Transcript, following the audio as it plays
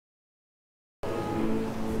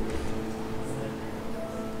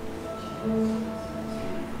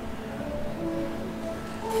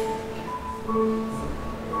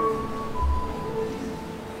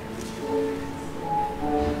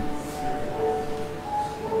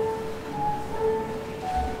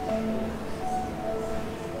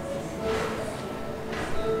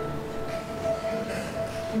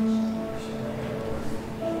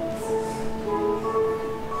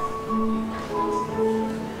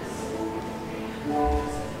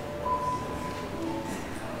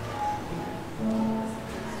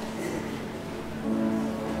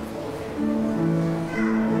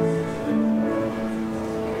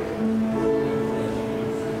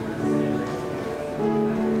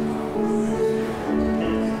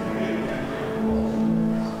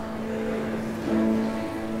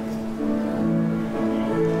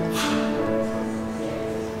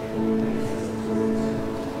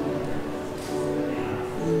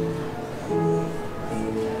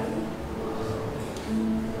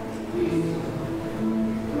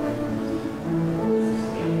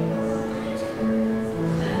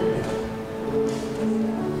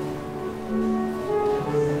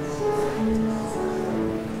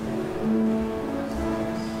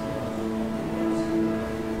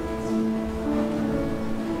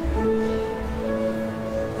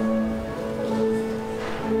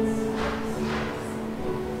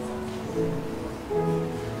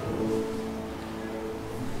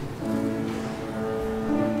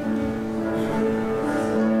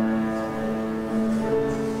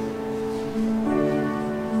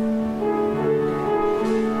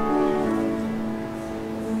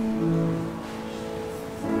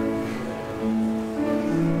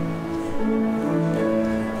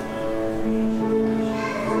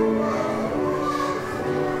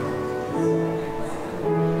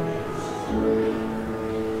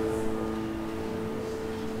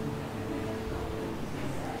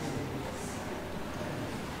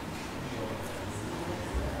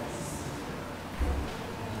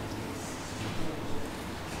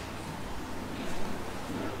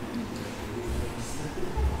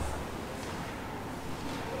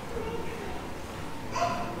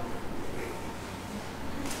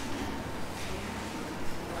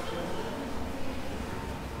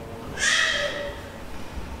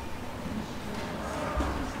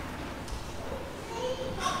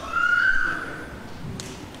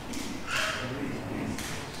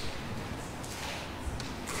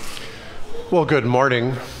Well, good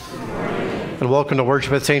morning, and welcome to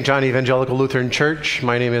worship at St. John Evangelical Lutheran Church.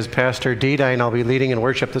 My name is Pastor Dita, and I'll be leading in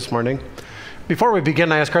worship this morning. Before we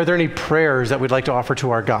begin, I ask, are there any prayers that we'd like to offer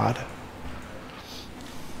to our God? I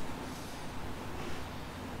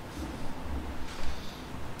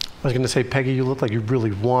was going to say, Peggy, you look like you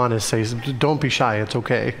really want to say something. Don't be shy, it's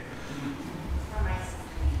okay.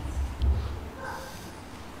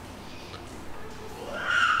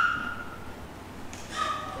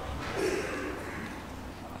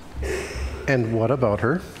 And what about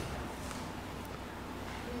her?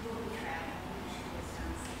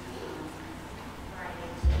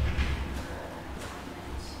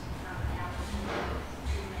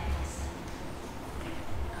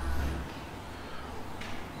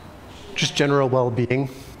 Just general well-being?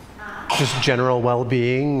 Just general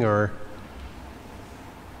well-being, or?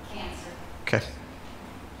 Cancer. Okay.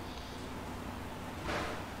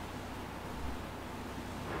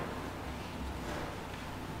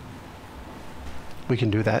 We can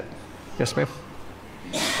do that. Yes, ma'am.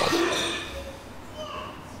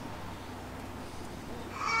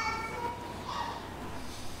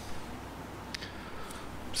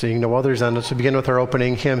 Seeing no others, then let's begin with our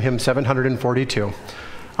opening hymn, hymn 742,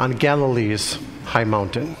 on Galilee's high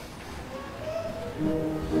mountain.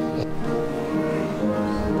 Amen.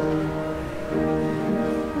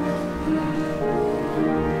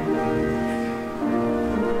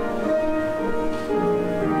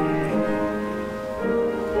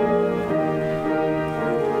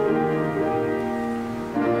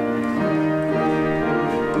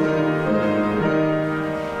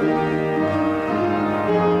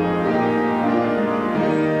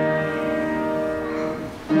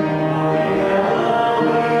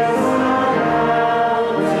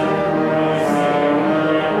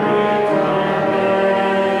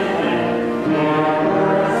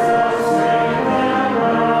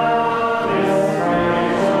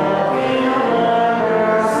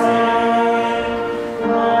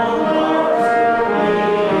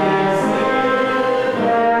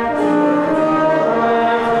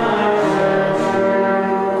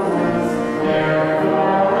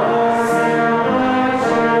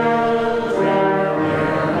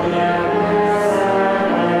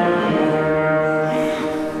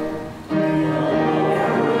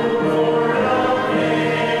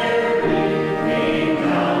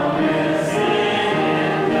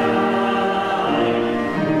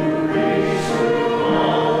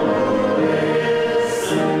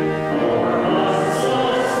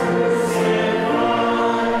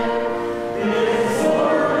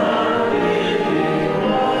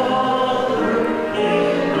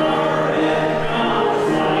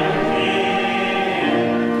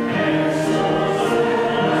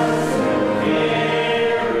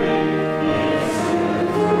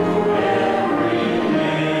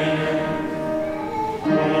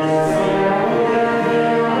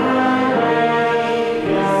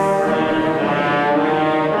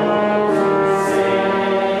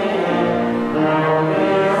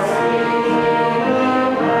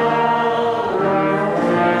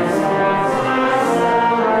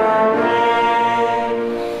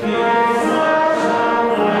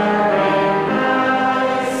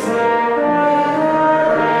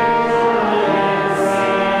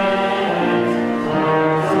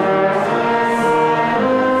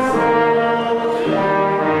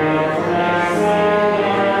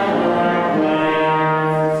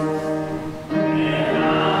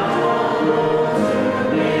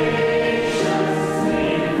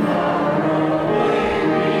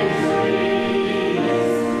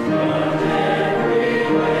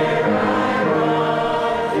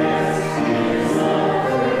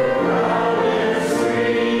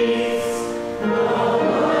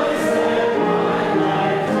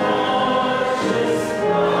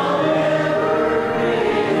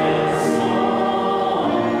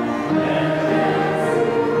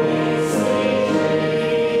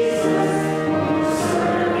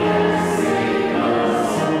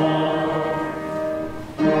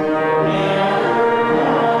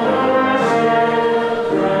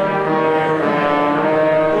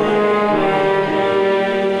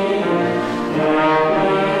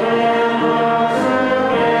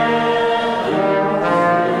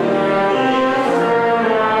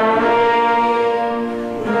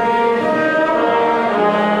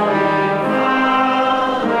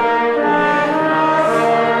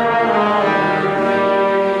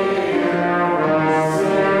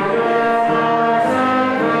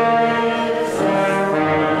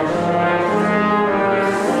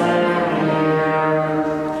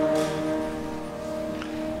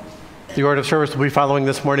 The order of service we'll be following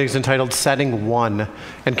this morning is entitled Setting One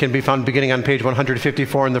and can be found beginning on page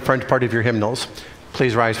 154 in the front part of your hymnals.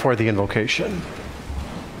 Please rise for the invocation.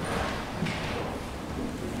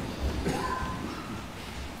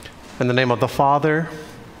 In the name of the Father,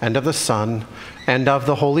 and of the Son, and of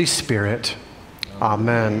the Holy Spirit.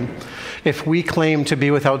 Amen. If we claim to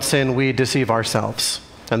be without sin, we deceive ourselves,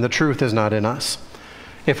 and the truth is not in us.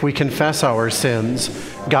 If we confess our sins,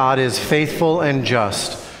 God is faithful and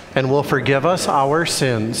just, and will forgive us our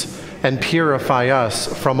sins and purify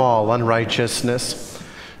us from all unrighteousness.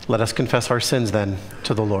 Let us confess our sins then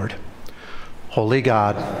to the Lord. Holy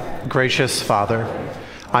God, gracious Father,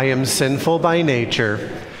 I am sinful by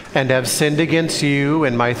nature and have sinned against you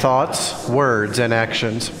in my thoughts, words, and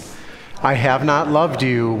actions. I have not loved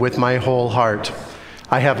you with my whole heart.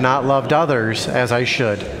 I have not loved others as I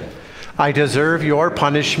should. I deserve your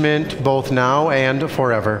punishment both now and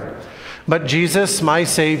forever. But Jesus, my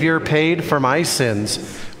Savior, paid for my sins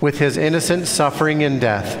with his innocent suffering and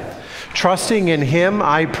death. Trusting in him,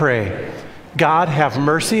 I pray, God, have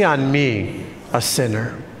mercy on me, a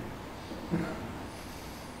sinner.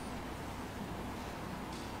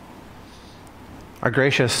 Our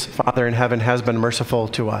gracious Father in heaven has been merciful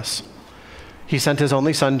to us. He sent his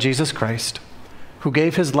only Son, Jesus Christ, who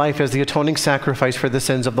gave his life as the atoning sacrifice for the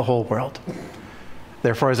sins of the whole world.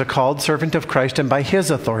 Therefore, as a called servant of Christ and by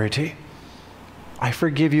his authority, I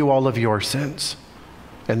forgive you all of your sins.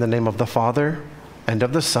 In the name of the Father, and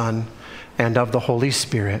of the Son, and of the Holy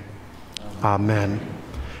Spirit. Amen.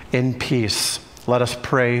 In peace, let us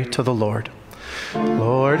pray to the Lord.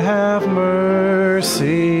 Lord, have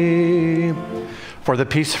mercy. For the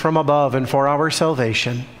peace from above and for our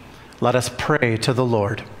salvation, let us pray to the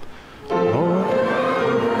Lord. Lord,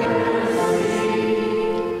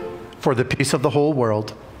 for the peace of the whole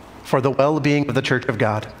world, for the well-being of the Church of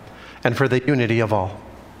God, and for the unity of all,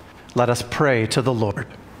 let us pray to the Lord.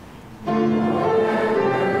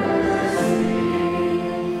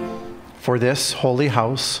 For this holy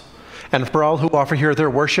house, and for all who offer here their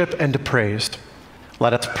worship and praise,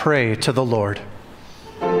 let us pray to the Lord.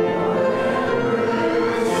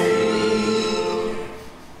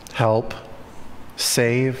 Help,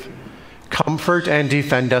 save, comfort, and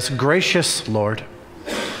defend us, gracious Lord.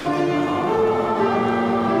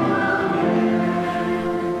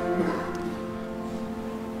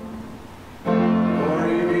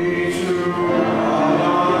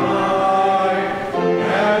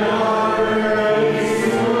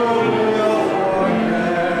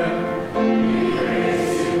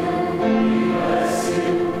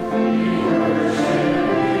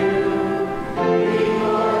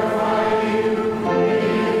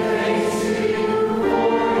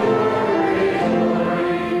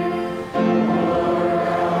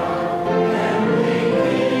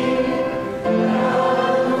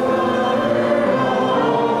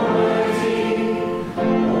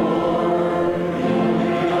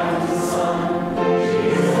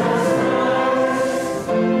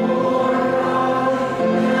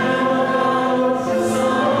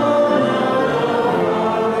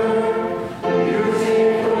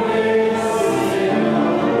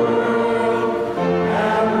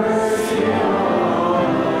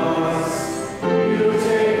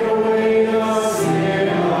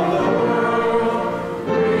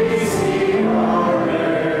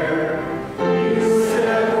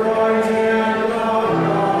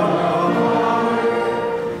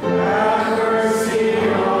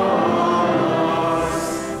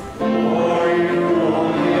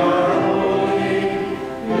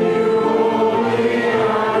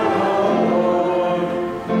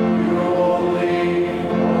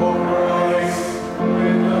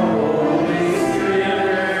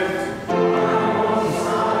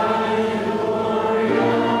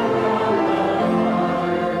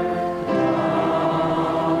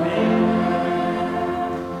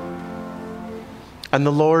 And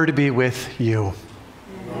the Lord be with you.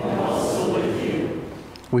 And also with you.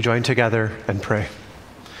 We join together and pray.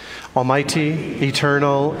 Almighty,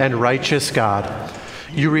 eternal, and righteous God,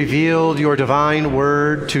 you revealed your divine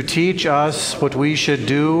word to teach us what we should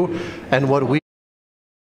do and what we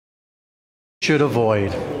should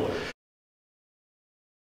avoid.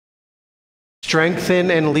 Strengthen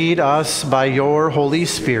and lead us by your Holy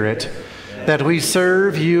Spirit, that we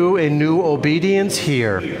serve you in new obedience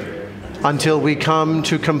here, until we come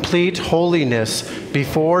to complete holiness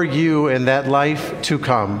before you in that life to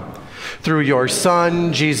come. Through your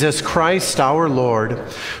Son, Jesus Christ our Lord,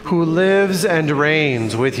 who lives and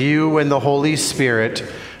reigns with you in the Holy Spirit,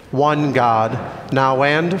 one God, now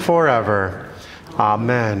and forever.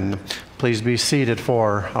 Amen. Please be seated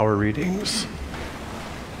for our readings.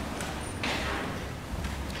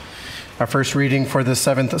 Our first reading for the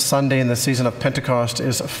seventh Sunday in the season of Pentecost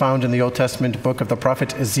is found in the Old Testament book of the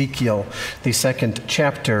prophet Ezekiel, the second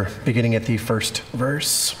chapter, beginning at the first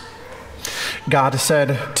verse. God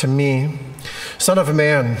said to me, "Son of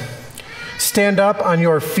man, stand up on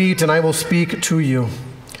your feet, and I will speak to you."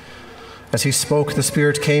 As he spoke, the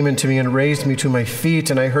Spirit came into me and raised me to my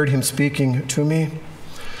feet, and I heard him speaking to me.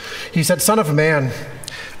 He said, "Son of man,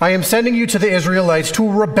 I am sending you to the Israelites, to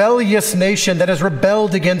a rebellious nation that has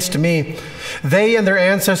rebelled against me. They and their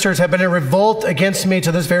ancestors have been in revolt against me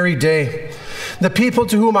to this very day. The people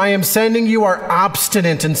to whom I am sending you are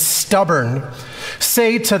obstinate and stubborn.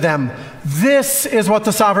 Say to them, 'This is what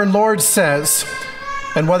the sovereign Lord says,'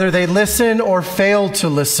 and whether they listen or fail to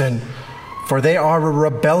listen, for they are a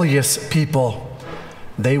rebellious people,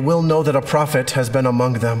 they will know that a prophet has been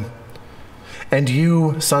among them. And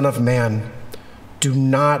you, son of man, do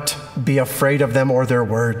not be afraid of them or their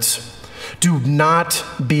words. Do not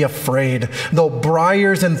be afraid. Though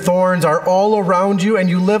briars and thorns are all around you and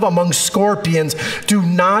you live among scorpions, do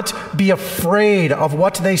not be afraid of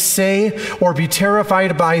what they say or be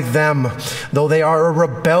terrified by them, though they are a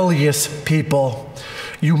rebellious people.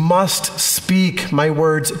 You must speak my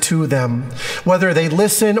words to them, whether they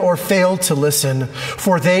listen or fail to listen,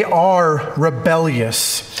 for they are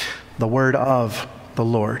rebellious." The word of the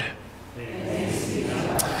Lord.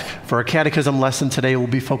 For our catechism lesson today, we'll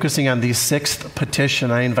be focusing on the sixth petition.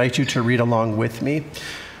 I invite you to read along with me.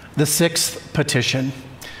 The sixth petition: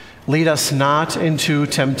 lead us not into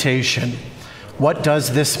temptation. What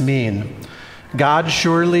does this mean? God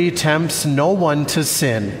surely tempts no one to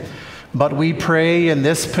sin, but we pray in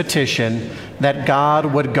this petition that God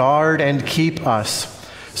would guard and keep us,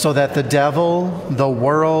 so that the devil, the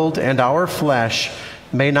world, and our flesh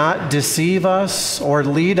may not deceive us or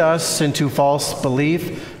lead us into false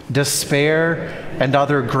belief, despair, and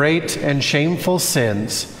other great and shameful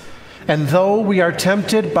sins. And though we are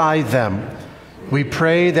tempted by them, we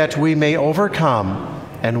pray that we may overcome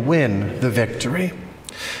and win the victory.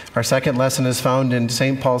 Our second lesson is found in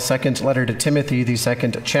St. Paul's second letter to Timothy, the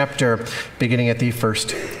second chapter, beginning at the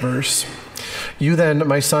first verse. "You then,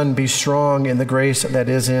 my son, be strong in the grace that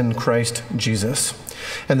is in Christ Jesus.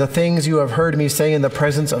 And the things you have heard me say in the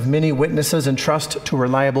presence of many witnesses entrust to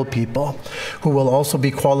reliable people, who will also be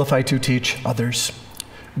qualified to teach others.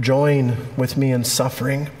 Join with me in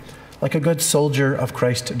suffering, like a good soldier of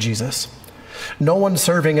Christ Jesus. No one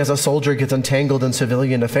serving as a soldier gets entangled in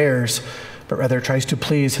civilian affairs, but rather tries to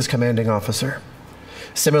please his commanding officer.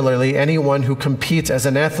 Similarly, anyone who competes as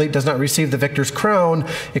an athlete does not receive the victor's crown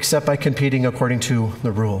except by competing according to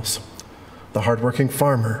the rules. The hardworking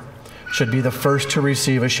farmer should be the first to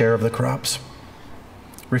receive a share of the crops.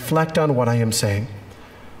 Reflect on what I am saying,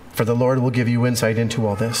 for the Lord will give you insight into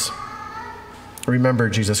all this. Remember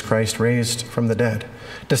Jesus Christ, raised from the dead,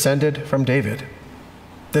 descended from David.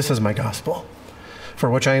 This is my gospel, for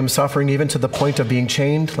which I am suffering even to the point of being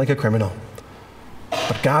chained like a criminal.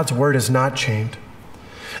 But God's word is not chained.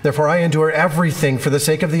 Therefore I endure everything for the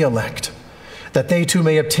sake of the elect, that they too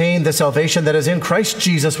may obtain the salvation that is in Christ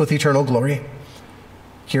Jesus with eternal glory.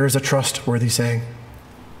 Here is a trustworthy saying: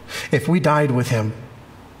 if we died with him,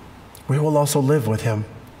 we will also live with him.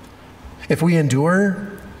 If we endure,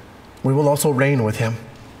 we will also reign with him.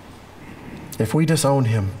 If we disown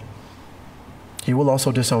him, he will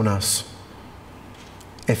also disown us.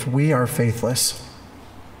 If we are faithless,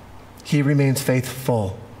 he remains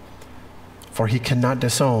faithful, for he cannot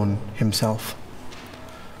disown himself."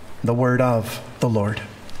 The word of the Lord.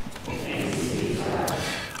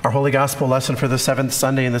 Our Holy Gospel lesson for the seventh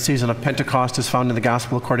Sunday in the season of Pentecost is found in the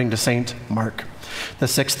Gospel according to St. Mark, the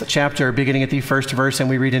sixth chapter, beginning at the first verse, and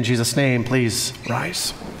we read in Jesus' name. Please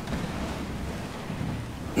rise.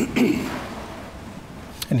 And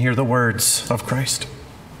hear the words of Christ.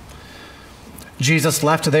 Jesus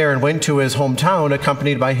left there and went to his hometown,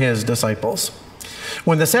 accompanied by his disciples.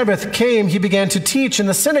 When the Sabbath came, he began to teach in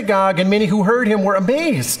the synagogue, and many who heard him were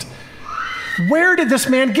amazed. "Where did this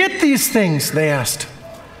man get these things?" they asked.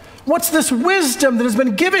 "What's this wisdom that has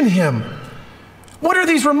been given him? What are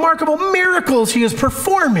these remarkable miracles he is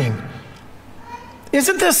performing?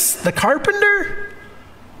 Isn't this the carpenter?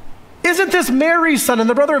 Isn't this Mary's son and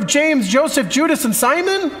the brother of James, Joseph, Judas, and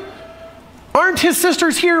Simon? Aren't his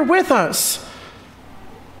sisters here with us?"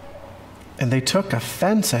 And they took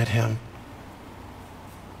offense at him.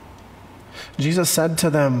 Jesus said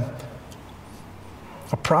to them,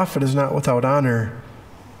 "A prophet is not without honor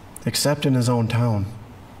except in his own town,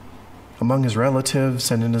 among his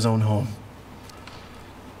relatives, and in his own home."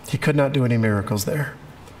 He could not do any miracles there,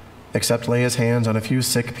 except lay his hands on a few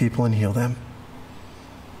sick people and heal them.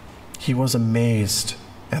 He was amazed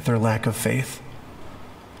at their lack of faith.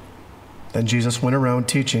 Then Jesus went around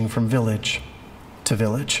teaching from village to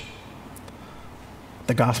village.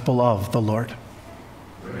 The Gospel of the Lord.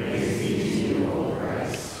 Praise be to you, O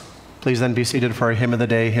Christ. Please then be seated for our hymn of the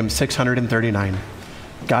day, hymn 639.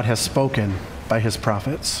 God has spoken by his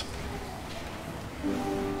prophets.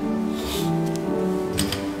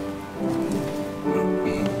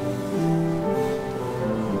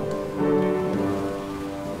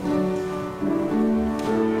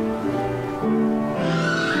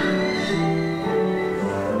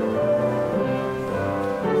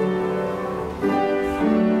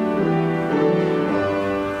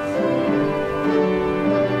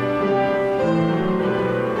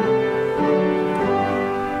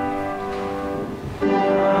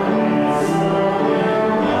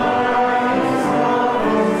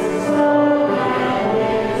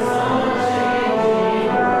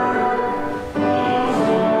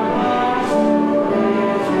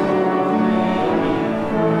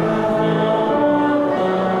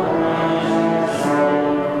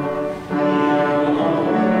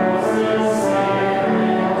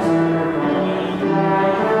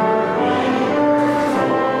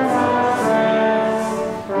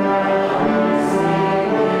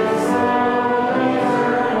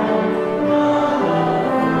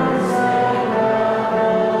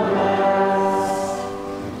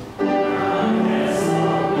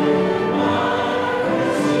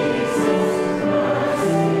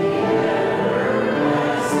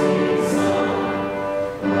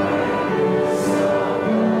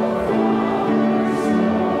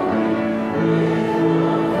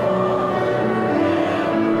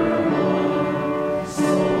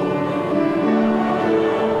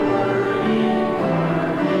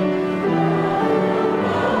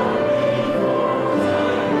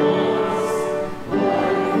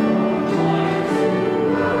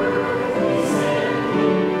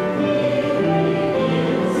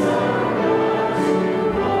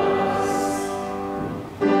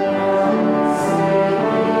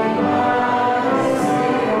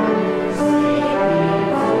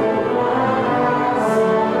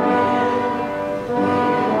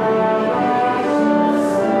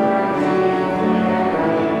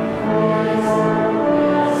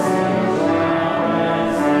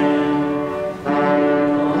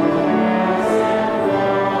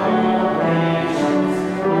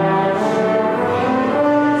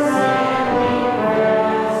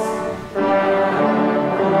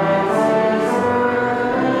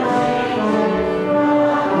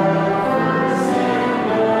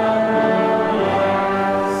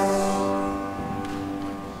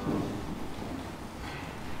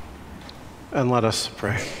 And let us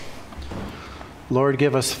pray. Lord,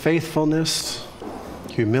 give us faithfulness,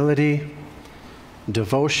 humility,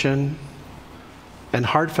 devotion, and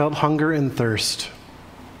heartfelt hunger and thirst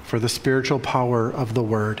for the spiritual power of the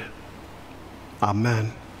Word.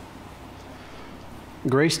 Amen.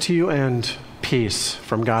 Grace to you and peace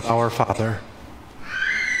from God our Father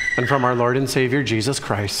and from our Lord and Savior Jesus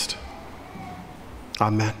Christ.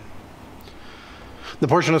 Amen. The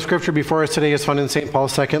portion of Scripture before us today is found in St.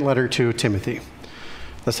 Paul's second letter to Timothy,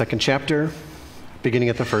 the second chapter, beginning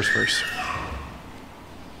at the first verse.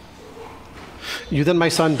 You then, my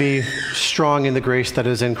son, be strong in the grace that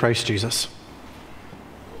is in Christ Jesus.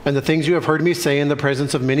 And the things you have heard me say in the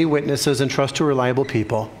presence of many witnesses, entrust to reliable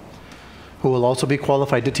people who will also be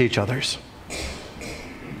qualified to teach others.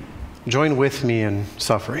 Join with me in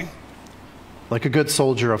suffering, like a good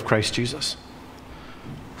soldier of Christ Jesus.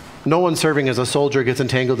 No one serving as a soldier gets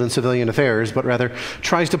entangled in civilian affairs, but rather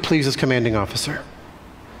tries to please his commanding officer.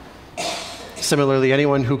 Similarly,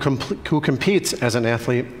 anyone who competes as an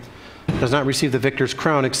athlete does not receive the victor's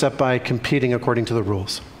crown except by competing according to the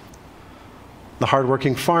rules. The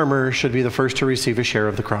hardworking farmer should be the first to receive a share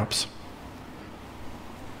of the crops.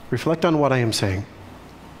 Reflect on what I am saying,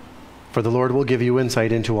 for the Lord will give you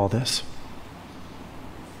insight into all this.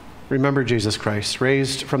 Remember Jesus Christ,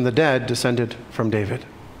 raised from the dead, descended from David.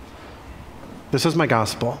 This is my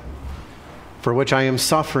gospel, for which I am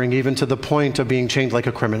suffering even to the point of being chained like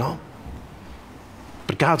a criminal.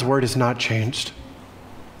 But God's word is not changed.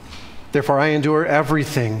 Therefore, I endure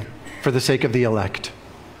everything for the sake of the elect,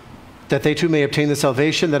 that they too may obtain the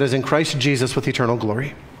salvation that is in Christ Jesus with eternal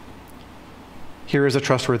glory. Here is a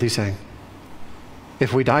trustworthy saying: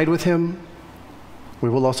 if we died with him, we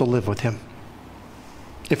will also live with him.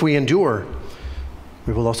 If we endure,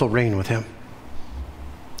 we will also reign with him.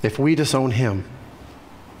 If we disown him,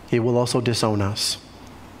 he will also disown us.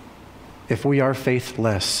 If we are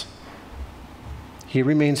faithless, he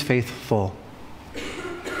remains faithful,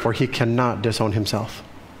 for he cannot disown himself.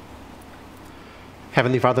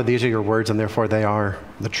 Heavenly Father, these are your words, and therefore they are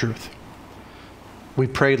the truth. We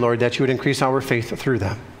pray, Lord, that you would increase our faith through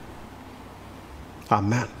them.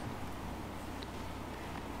 Amen.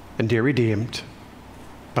 And dear redeemed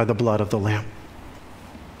by the blood of the Lamb.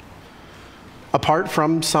 Apart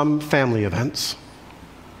from some family events,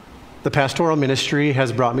 the pastoral ministry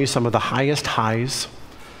has brought me some of the highest highs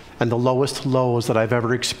and the lowest lows that I've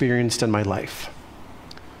ever experienced in my life.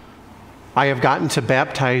 I have gotten to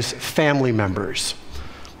baptize family members,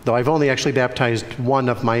 though I've only actually baptized one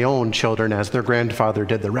of my own children as their grandfather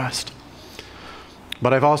did the rest.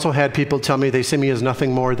 But I've also had people tell me they see me as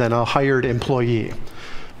nothing more than a hired employee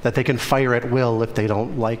that they can fire at will if they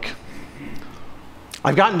don't like.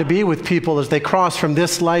 I've gotten to be with people as they cross from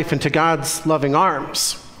this life into God's loving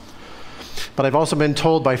arms. But I've also been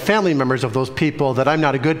told by family members of those people that I'm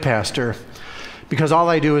not a good pastor because all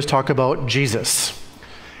I do is talk about Jesus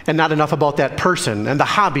and not enough about that person and the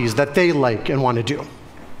hobbies that they like and want to do.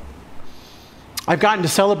 I've gotten to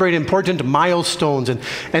celebrate important milestones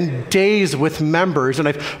and days with members, and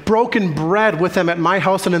I've broken bread with them at my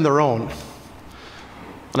house and in their own.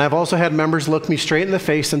 And I've also had members look me straight in the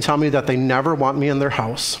face and tell me that they never want me in their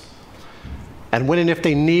house. And when and if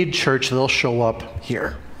they need church, they'll show up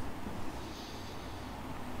here.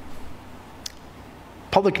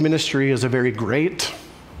 Public ministry is a very great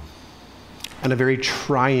and a very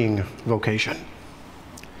trying vocation.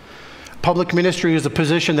 Public ministry is a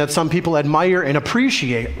position that some people admire and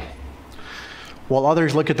appreciate, while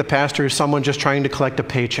others look at the pastor as someone just trying to collect a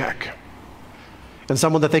paycheck and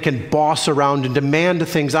someone that they can boss around and demand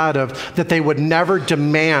things out of that they would never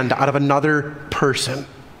demand out of another person.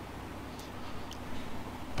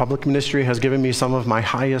 Public ministry has given me some of my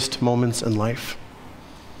highest moments in life,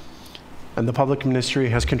 and the public ministry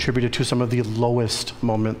has contributed to some of the lowest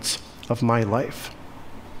moments of my life.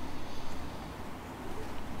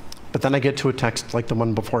 But then I get to a text like the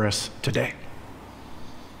one before us today,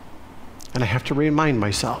 and I have to remind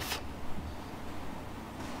myself,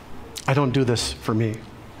 I don't do this for me,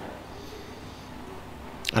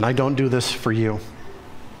 and I don't do this for you.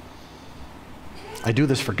 I do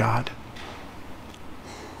this for God.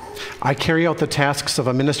 I carry out the tasks of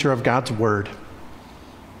a minister of God's word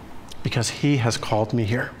because he has called me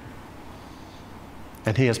here,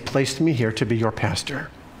 and he has placed me here to be your pastor.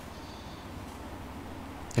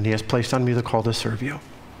 And he has placed on me the call to serve you.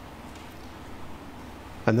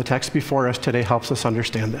 And the text before us today helps us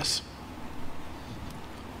understand this.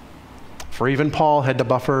 For even Paul had to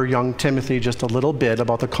buffer young Timothy just a little bit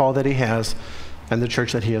about the call that he has and the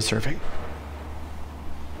church that he is serving.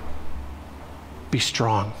 Be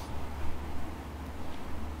strong.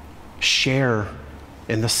 Share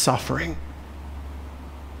in the suffering.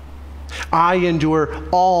 I endure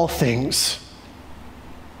all things.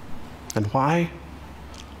 And why?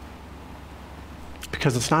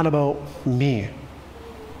 Because it's not about me.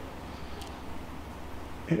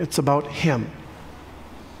 It's about him.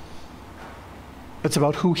 It's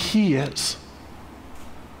about who he is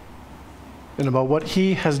and about what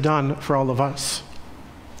he has done for all of us.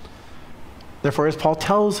 Therefore, as Paul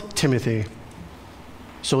tells Timothy,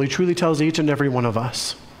 so he truly tells each and every one of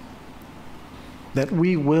us that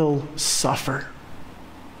we will suffer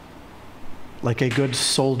like a good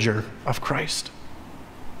soldier of Christ.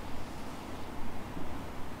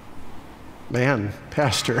 Man,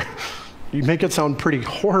 pastor, you make it sound pretty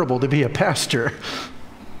horrible to be a pastor.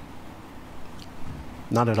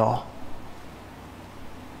 Not at all.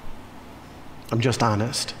 I'm just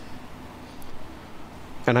honest.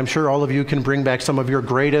 And I'm sure all of you can bring back some of your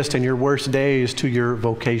greatest and your worst days to your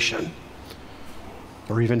vocation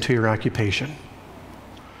or even to your occupation.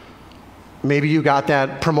 Maybe you got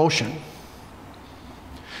that promotion.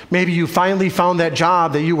 Maybe you finally found that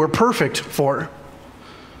job that you were perfect for.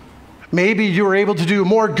 Maybe you were able to do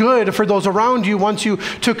more good for those around you once you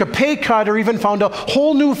took a pay cut or even found a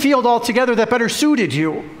whole new field altogether that better suited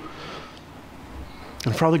you.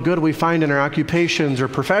 And for all the good we find in our occupations or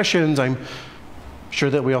professions, I'm sure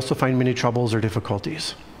that we also find many troubles or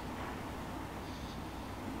difficulties.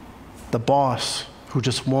 The boss who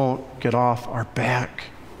just won't get off our back.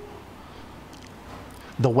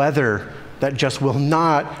 The weather that just will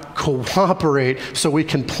not cooperate so we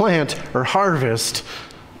can plant or harvest.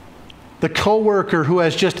 The coworker who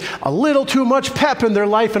has just a little too much pep in their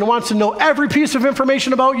life and wants to know every piece of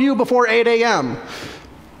information about you before 8 a.m.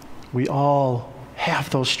 We all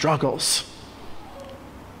have those struggles,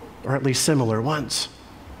 or at least similar ones.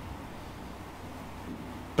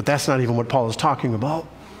 But that's not even what Paul is talking about.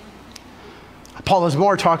 Paul is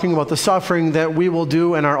more talking about the suffering that we will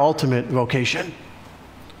do in our ultimate vocation,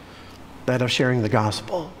 that of sharing the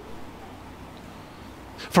gospel.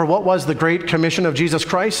 For what was the great commission of Jesus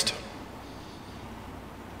Christ?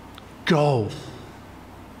 Go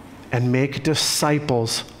and make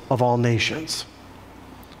disciples of all nations.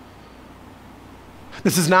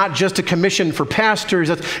 This is not just a commission for pastors,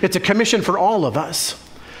 it's a commission for all of us.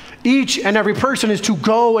 Each and every person is to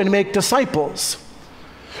go and make disciples.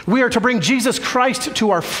 We are to bring Jesus Christ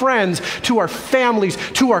to our friends, to our families,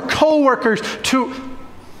 to our coworkers,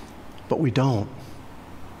 but we don't.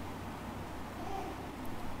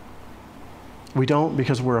 We don't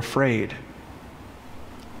because we're afraid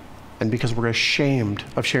and because we're ashamed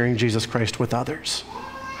of sharing Jesus Christ with others.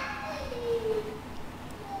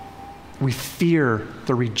 We fear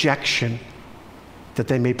the rejection that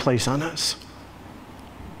they may place on us.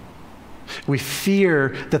 We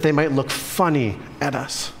fear that they might look funny at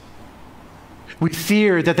us. We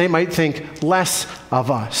fear that they might think less of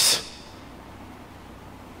us.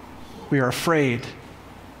 We are afraid.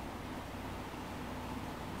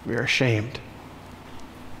 We are ashamed.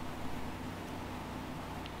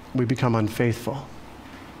 We become unfaithful.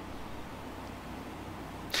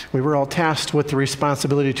 We were all tasked with the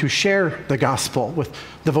responsibility to share the gospel, with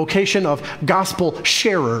the vocation of gospel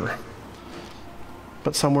sharer.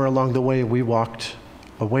 But somewhere along the way, we walked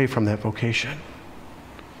away from that vocation.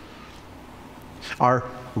 Our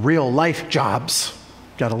real life jobs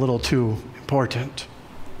got a little too important.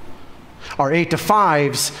 Our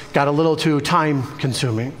 8-to-5s got a little too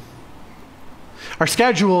time-consuming. Our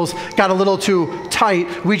schedules got a little too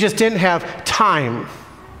tight. We just didn't have time.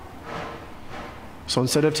 So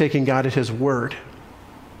instead of taking God at His word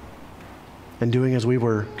and doing as we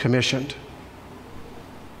were commissioned,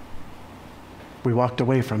 we walked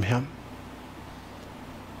away from Him,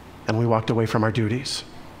 and we walked away from our duties.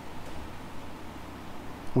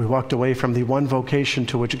 We walked away from the one vocation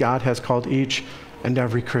to which God has called each and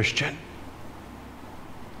every Christian.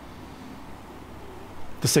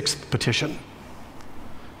 The sixth petition: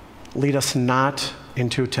 lead us not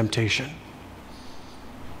into temptation.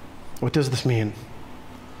 What does this mean?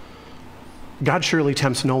 God surely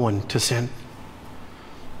tempts no one to sin.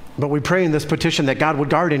 But we pray in this petition that God would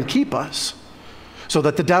guard and keep us, so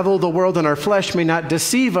that the devil, the world, and our flesh may not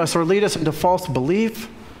deceive us or lead us into false belief,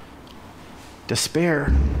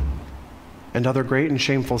 despair, and other great and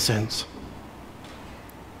shameful sins.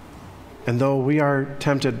 And though we are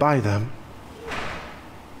tempted by them,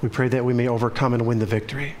 we pray that we may overcome and win the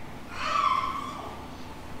victory.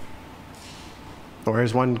 Or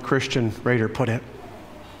as one Christian writer put it,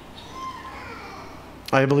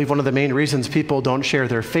 I believe one of the main reasons people don't share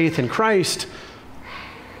their faith in Christ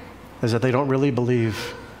is that they don't really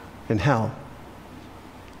believe in hell.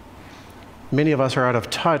 Many of us are out of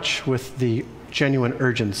touch with the genuine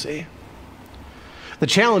urgency. The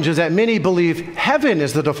challenge is that many believe heaven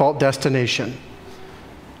is the default destination,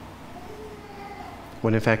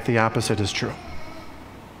 when in fact the opposite is true.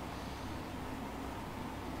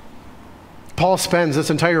 Paul spends this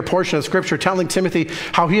entire portion of Scripture telling Timothy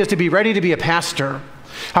how he is to be ready to be a pastor,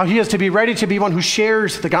 how he is to be ready to be one who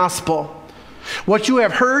shares the gospel. What you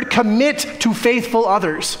have heard, commit to faithful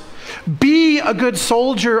others. Be a good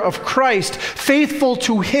soldier of Christ, faithful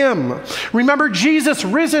to Him. Remember Jesus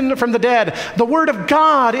risen from the dead. The word of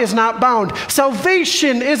God is not bound.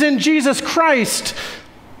 Salvation is in Jesus Christ.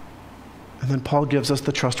 And then Paul gives us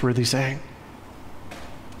the trustworthy saying,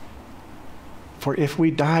 for if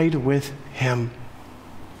we died with Him,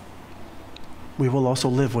 we will also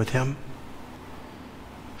live with Him.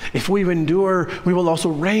 If we endure, we will also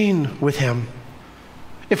reign with Him.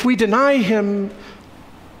 If we deny Him,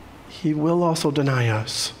 He will also deny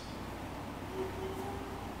us.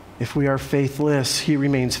 If we are faithless, He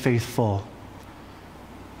remains faithful,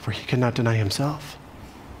 for He cannot deny Himself.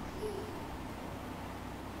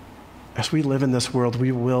 As we live in this world,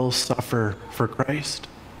 we will suffer for Christ.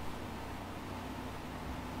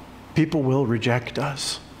 People will reject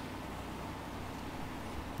us.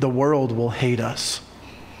 The world will hate us.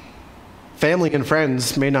 Family and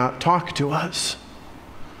friends may not talk to us.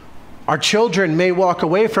 Our children may walk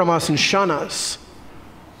away from us and shun us.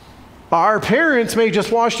 Our parents may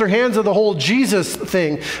just wash their hands of the whole Jesus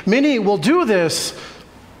thing. Many will do this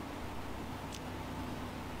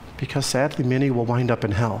because sadly many will wind up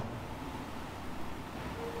in hell.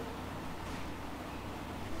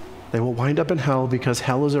 They will wind up in hell because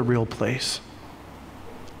hell is a real place.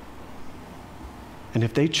 And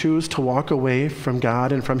if they choose to walk away from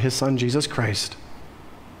God and from His Son, Jesus Christ,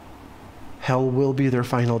 hell will be their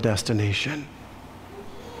final destination.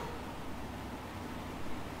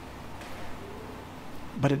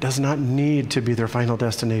 But it does not need to be their final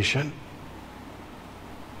destination,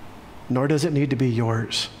 nor does it need to be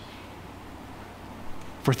yours.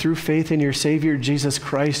 For through faith in your Savior, Jesus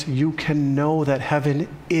Christ, you can know that heaven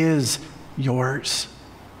is yours.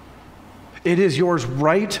 It is yours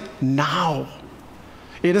right now.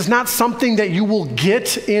 It is not something that you will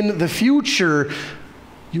get in the future.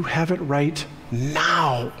 You have it right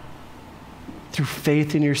now through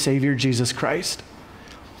faith in your Savior, Jesus Christ.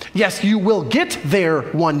 Yes, you will get there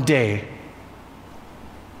one day,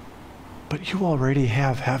 but you already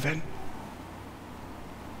have heaven.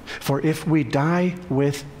 For if we die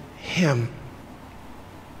with him,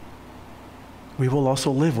 we will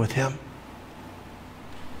also live with him.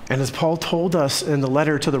 And as Paul told us in the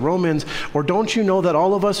letter to the Romans, or don't you know that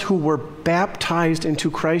all of us who were baptized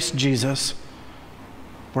into Christ Jesus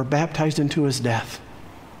were baptized into his death?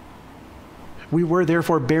 We were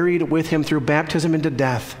therefore buried with him through baptism into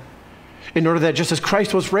death, in order that just as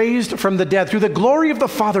Christ was raised from the dead through the glory of the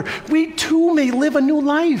Father, we too may live a new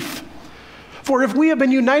life. For if we have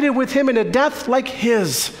been united with him in a death like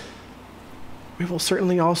his, we will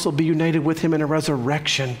certainly also be united with him in a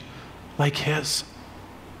resurrection like his.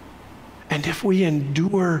 And if we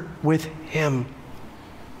endure with him,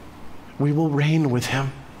 we will reign with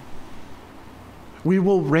him. We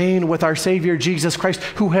will reign with our Savior Jesus Christ,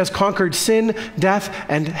 who has conquered sin, death,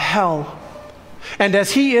 and hell. And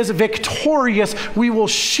as he is victorious, we will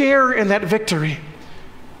share in that victory.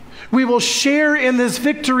 We will share in this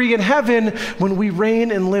victory in heaven when we reign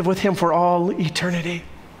and live with him for all eternity.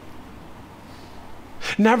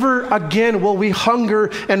 Never again will we hunger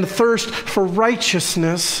and thirst for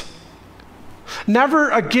righteousness. Never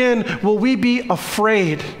again will we be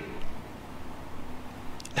afraid.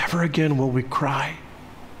 Never again will we cry.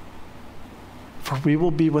 For we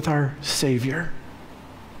will be with our Savior,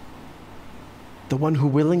 the one who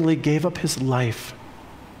willingly gave up his life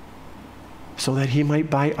so that he might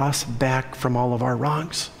buy us back from all of our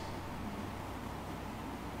wrongs.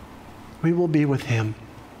 We will be with him,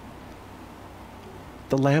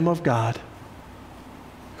 the Lamb of God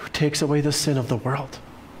who takes away the sin of the world.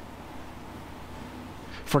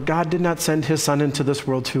 For God did not send his Son into this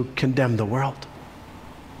world to condemn the world,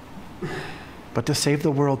 but to save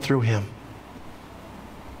the world through him.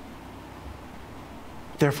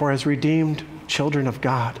 Therefore, as redeemed children of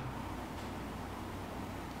God,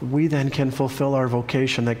 we then can fulfill our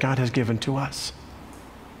vocation that God has given to us.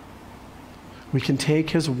 We can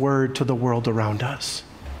take his word to the world around us.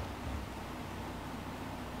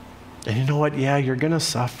 And you know what? Yeah, you're going to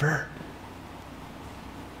suffer.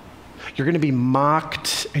 You're going to be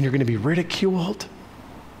mocked and you're going to be ridiculed.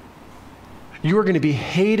 You are going to be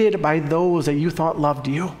hated by those that you thought loved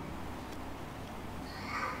you.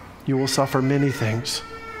 You will suffer many things.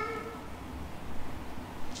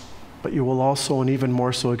 But you will also, and even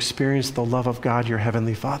more so, experience the love of God, your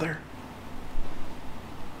Heavenly Father.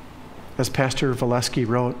 As Pastor Valesky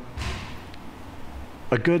wrote,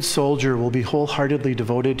 a good soldier will be wholeheartedly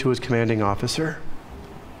devoted to his commanding officer,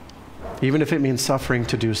 even if it means suffering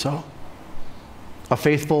to do so. A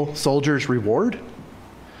faithful soldier's reward?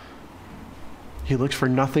 He looks for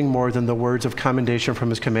nothing more than the words of commendation from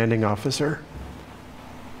his commanding officer.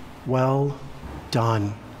 Well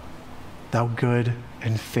done, thou good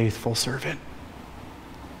and faithful servant.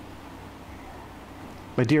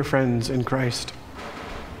 My dear friends in Christ,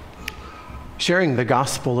 sharing the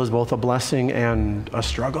gospel is both a blessing and a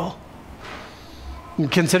struggle.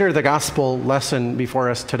 Consider the gospel lesson before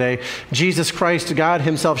us today. Jesus Christ, God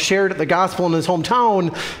himself, shared the gospel in his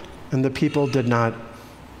hometown, and the people did not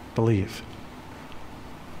believe.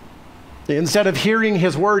 Instead of hearing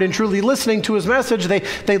his word and truly listening to his message,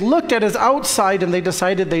 they looked at his outside and they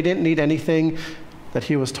decided they didn't need anything that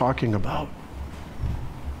he was talking about.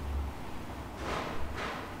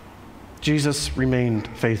 Jesus remained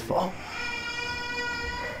faithful.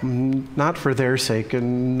 Not for their sake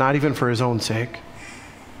and not even for his own sake,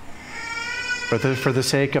 but for the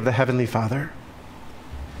sake of the Heavenly Father,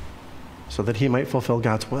 so that he might fulfill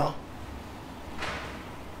God's will.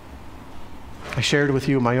 I shared with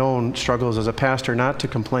you my own struggles as a pastor, not to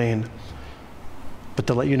complain, but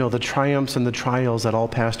to let you know the triumphs and the trials that all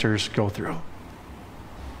pastors go through.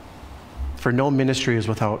 For no ministry is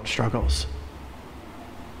without struggles.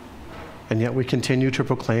 And yet we continue to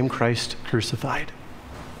proclaim Christ crucified.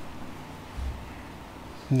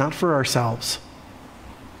 Not for ourselves,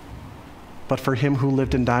 but for him who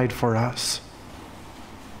lived and died for us.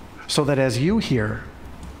 So that as you hear,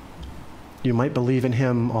 you might believe in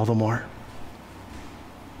him all the more.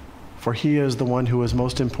 For he is the one who is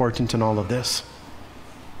most important in all of this.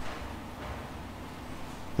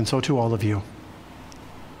 And so to all of you,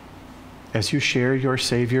 as you share your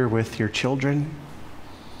Savior with your children,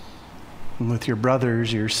 and with your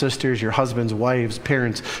brothers, your sisters, your husbands, wives,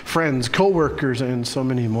 parents, friends, co-workers, and so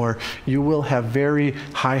many more, you will have very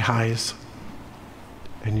high highs,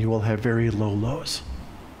 and you will have very low lows.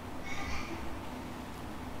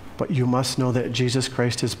 but you must know that Jesus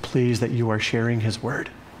Christ is pleased that you are sharing his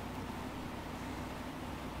word,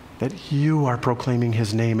 that you are proclaiming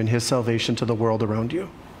his name and his salvation to the world around you.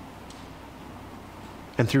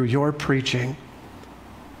 And through your preaching,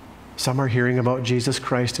 some are hearing about Jesus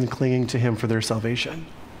Christ and clinging to him for their salvation.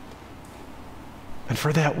 And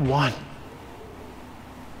for that one,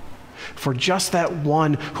 for just that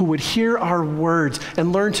one who would hear our words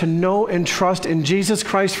and learn to know and trust in Jesus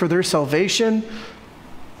Christ for their salvation,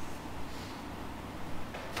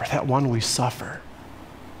 for that one we suffer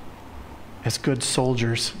as good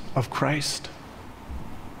soldiers of Christ.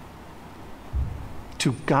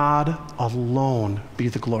 To God alone be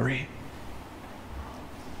the glory.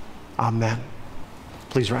 Amen.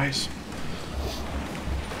 Please rise.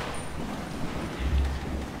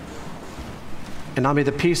 And now may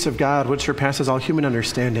the peace of God, which surpasses all human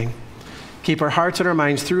understanding, keep our hearts and our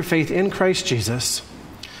minds through faith in Christ Jesus.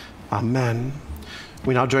 Amen.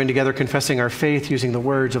 We now join together confessing our faith using the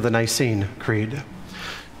words of the Nicene Creed.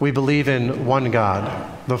 We believe in one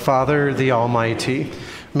God, the Father, the Almighty,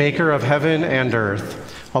 maker of heaven and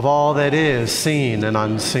earth, of all that is seen and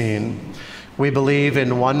unseen. We believe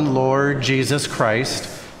in one Lord Jesus Christ,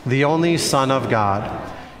 the only Son of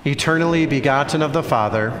God, eternally begotten of the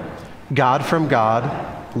Father, God from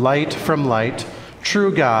God, light from light,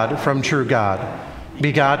 true God from true God,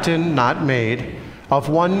 begotten, not made, of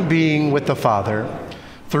one being with the Father.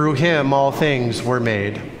 Through him all things were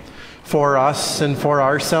made. For us and for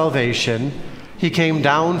our salvation, he came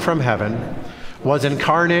down from heaven, was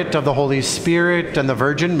incarnate of the Holy Spirit and the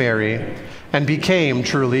Virgin Mary, and became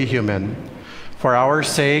truly human. For our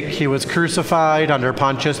sake, he was crucified under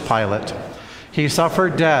Pontius Pilate. He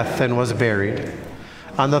suffered death and was buried.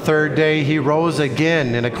 On the third day, he rose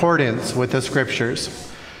again in accordance with the Scriptures.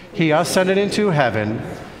 He ascended into heaven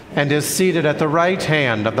and is seated at the right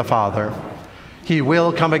hand of the Father. He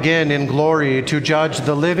will come again in glory to judge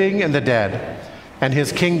the living and the dead, and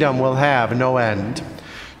his kingdom will have no end.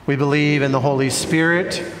 We believe in the Holy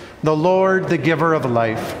Spirit, the Lord, the giver of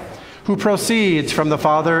life, who proceeds from the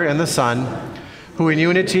Father and the Son, who in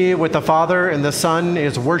unity with the Father and the Son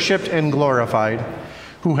is worshiped and glorified,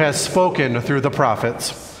 who has spoken through the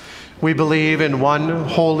prophets. We believe in one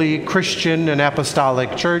holy Christian and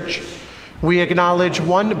apostolic church. We acknowledge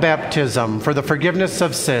one baptism for the forgiveness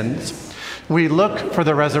of sins. We look for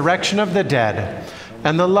the resurrection of the dead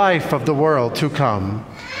and the life of the world to come.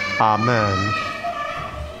 Amen.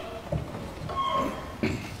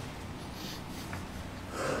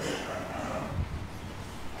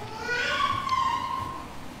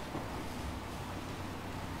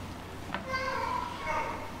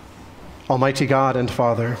 Almighty God and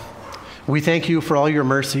Father, we thank you for all your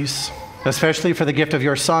mercies, especially for the gift of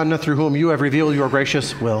your Son, through whom you have revealed your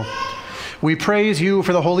gracious will. We praise you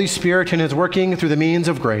for the Holy Spirit and his working through the means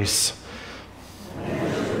of grace.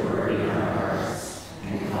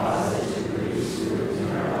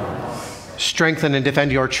 Strengthen and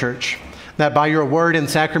defend your church, that by your word and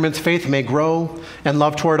sacraments faith may grow and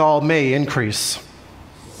love toward all may increase.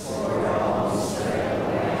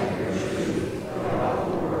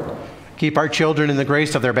 Keep our children in the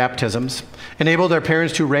grace of their baptisms. Enable their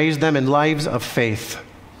parents to raise them in lives of faith.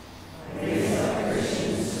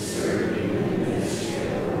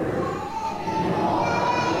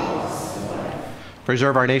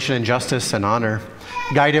 Preserve our nation in justice and honor.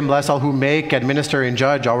 Guide and bless all who make, administer, and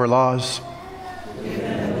judge our laws.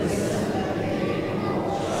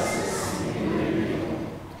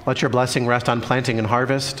 Let your blessing rest on planting and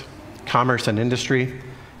harvest, commerce and industry,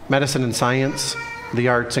 medicine and science, the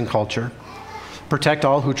arts and culture. Protect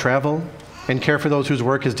all who travel and care for those whose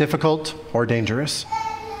work is difficult or dangerous.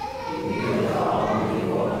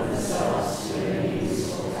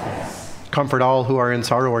 Comfort all who are in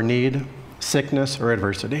sorrow or need, sickness or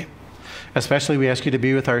adversity. Especially we ask you to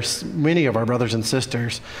be with many of our brothers and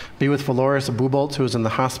sisters. Be with Dolores Buboltz, who is in the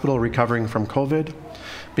hospital recovering from COVID.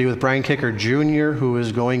 Be with Brian Kicker Jr., who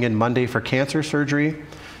is going in Monday for cancer surgery.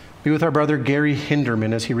 Be with our brother Gary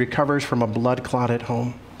Hinderman as he recovers from a blood clot at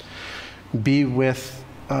home. Be with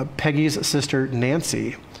Peggy's sister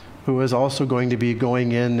Nancy, who is also going to be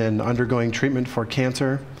going in and undergoing treatment for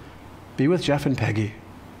cancer. Be with Jeff and Peggy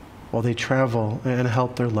while they travel and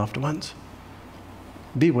help their loved ones.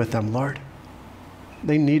 Be with them, Lord.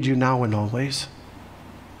 They need you now and always.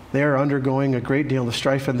 They are undergoing a great deal of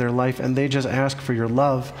strife in their life, and they just ask for your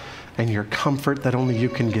love and your comfort that only you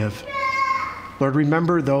can give. Lord,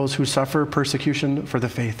 remember those who suffer persecution for the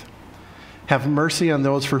faith. Have mercy on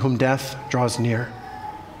those for whom death draws near.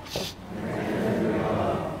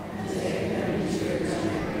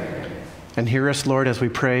 And hear us, Lord, as we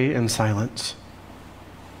pray in silence.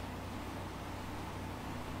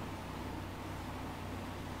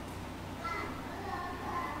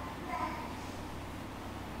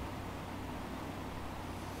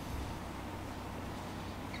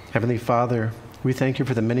 Heavenly Father, we thank you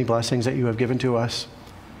for the many blessings that you have given to us.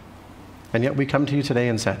 And yet we come to you today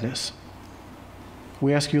in sadness.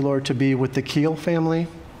 We ask you, Lord, to be with the Keel family,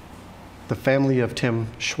 the family of Tim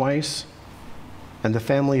Schweiss, and the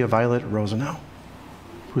family of Violet Rosenau,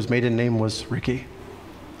 whose maiden name was Ricky,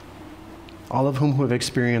 all of whom who have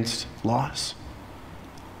experienced loss.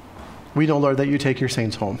 We know, Lord, that you take your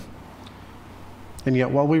saints home. And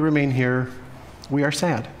yet while we remain here, we are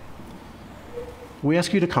sad. We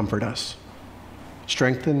ask you to comfort us,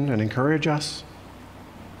 strengthen and encourage us,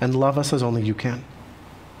 and love us as only you can.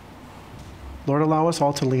 Lord, allow us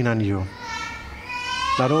all to lean on you,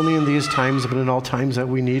 not only in these times, but in all times that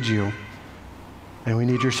we need you and we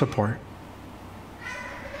need your support.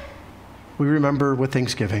 We remember with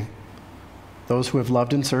thanksgiving those who have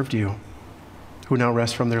loved and served you, who now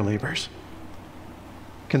rest from their labors.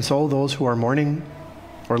 Console those who are mourning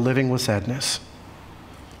or living with sadness.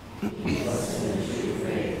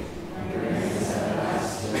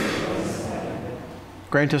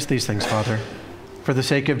 Grant us these things, Father, for the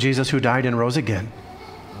sake of Jesus who died and rose again.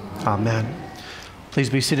 Amen. Please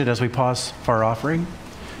be seated as we pause for our offering.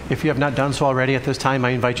 If you have not done so already at this time, I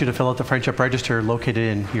invite you to fill out the friendship register located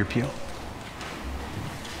in your pew.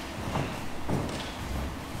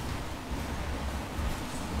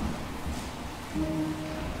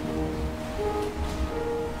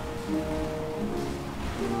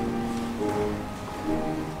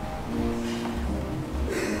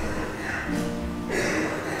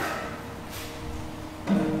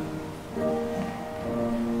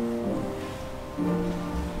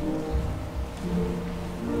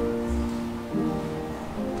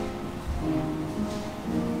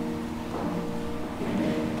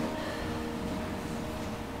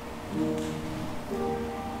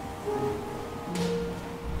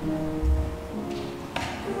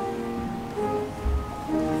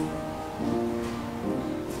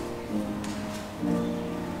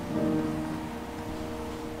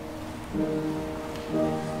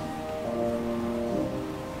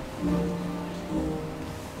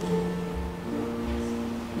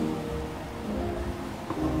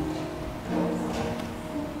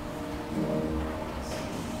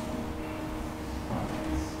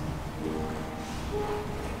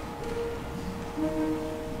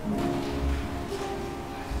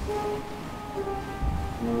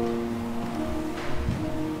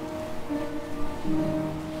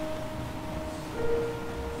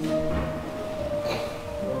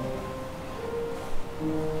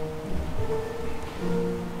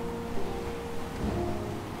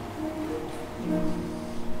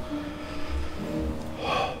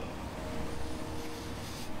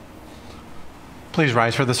 Please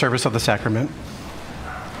rise for the service of the sacrament.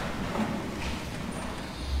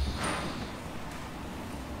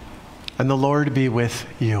 And the Lord be with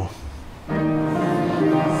you.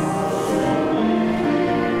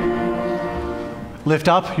 Lift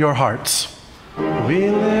up your hearts.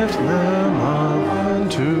 We lift them up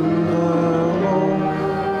unto the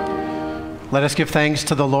Lord. Let us give thanks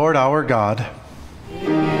to the Lord our God.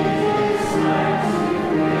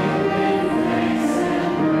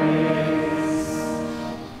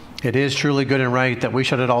 It is truly good and right that we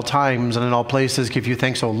should at all times and in all places give you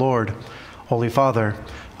thanks, O Lord, Holy Father,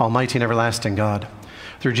 Almighty and everlasting God.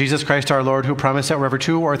 Through Jesus Christ our Lord, who promised that wherever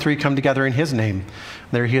two or three come together in his name,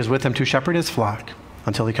 there he is with them to shepherd his flock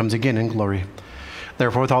until he comes again in glory.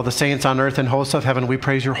 Therefore, with all the saints on earth and hosts of heaven, we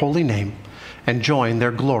praise your holy name and join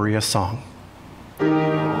their glorious song.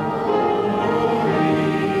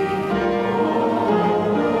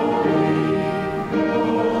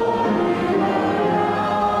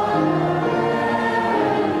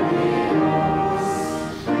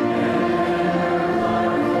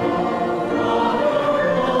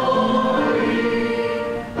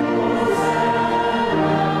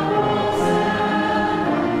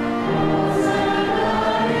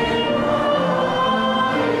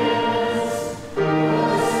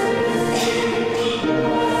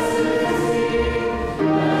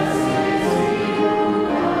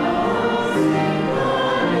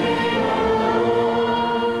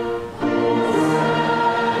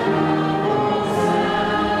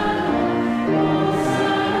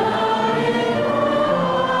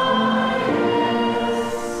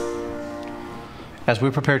 As we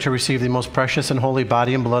prepare to receive the most precious and holy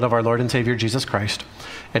body and blood of our Lord and Savior Jesus Christ,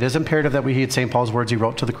 it is imperative that we heed St. Paul's words he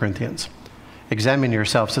wrote to the Corinthians. Examine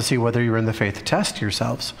yourselves to see whether you are in the faith. Test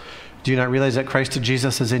yourselves. Do you not realize that Christ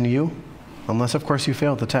Jesus is in you? Unless, of course, you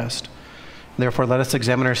fail the test. Therefore, let us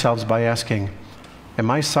examine ourselves by asking, am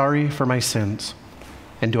I sorry for my sins?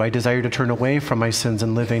 And do I desire to turn away from my sins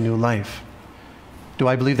and live a new life? Do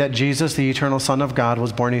I believe that Jesus, the eternal Son of God,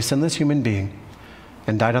 was born a sinless human being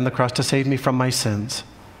and died on the cross to save me from my sins,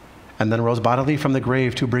 and then rose bodily from the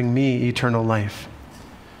grave to bring me eternal life?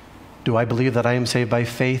 Do I believe that I am saved by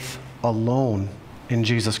faith alone in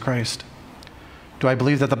Jesus Christ? Do I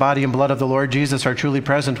believe that the body and blood of the Lord Jesus are truly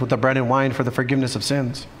present with the bread and wine for the forgiveness of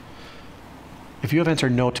sins? If you have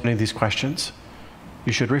answered no to any of these questions,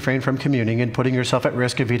 you should refrain from communing and putting yourself at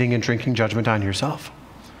risk of eating and drinking judgment on yourself.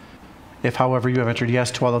 If, however, you have answered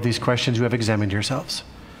yes to all of these questions, you have examined yourselves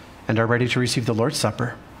and are ready to receive the Lord's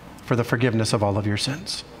Supper for the forgiveness of all of your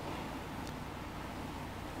sins.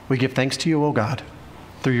 We give thanks to you, O God,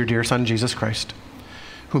 through your dear Son, Jesus Christ,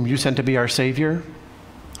 whom you sent to be our Savior,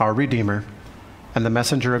 our Redeemer, and the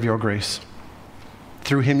messenger of your grace.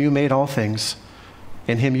 Through him you made all things.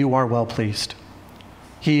 In him you are well pleased.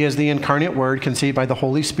 He is the incarnate Word, conceived by the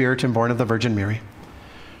Holy Spirit and born of the Virgin Mary.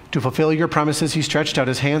 To fulfill your promises, he stretched out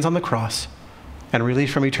his hands on the cross and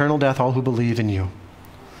released from eternal death all who believe in you.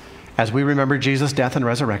 As we remember Jesus' death and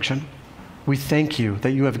resurrection, we thank you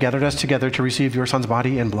that you have gathered us together to receive your Son's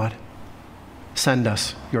body and blood. Send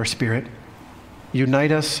us your Spirit.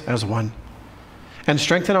 Unite us as one. And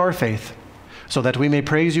strengthen our faith so that we may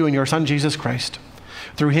praise you in your Son, Jesus Christ.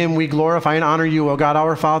 Through him we glorify and honor you, O God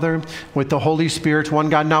our Father, with the Holy Spirit, one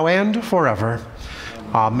God, now and forever.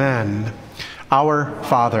 Amen. Our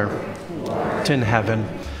Father, who art in heaven,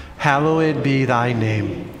 hallowed be thy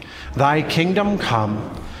name. Thy kingdom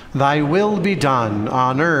come, thy will be done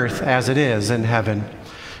on earth as it is in heaven.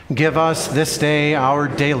 Give us this day our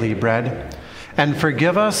daily bread, and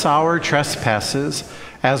forgive us our trespasses,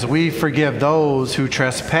 as we forgive those who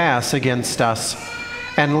trespass against us.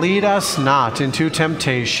 And lead us not into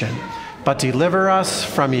temptation, but deliver us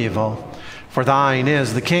from evil. For thine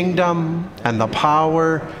is the kingdom, and the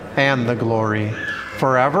power, and the glory,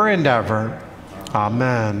 forever and ever.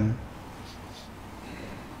 Amen.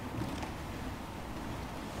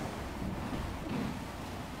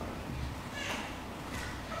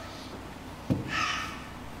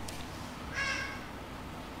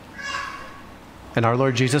 And our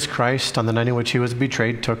Lord Jesus Christ, on the night in which he was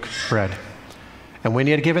betrayed, took bread. And when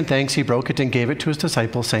he had given thanks, he broke it and gave it to his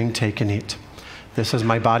disciples, saying, "Take and eat. This is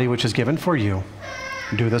my body, which is given for you.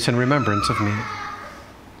 Do this in remembrance of me."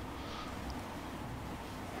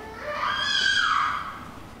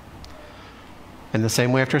 In the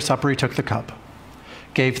same way, after supper, he took the cup,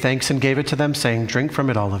 gave thanks, and gave it to them, saying, "Drink from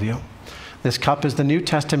it, all of you. This cup is the New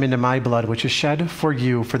Testament in my blood, which is shed for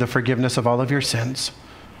you for the forgiveness of all of your sins.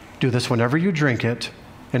 Do this whenever you drink it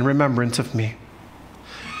in remembrance of me.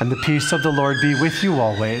 And the peace of the Lord be with you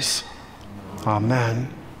always. Amen.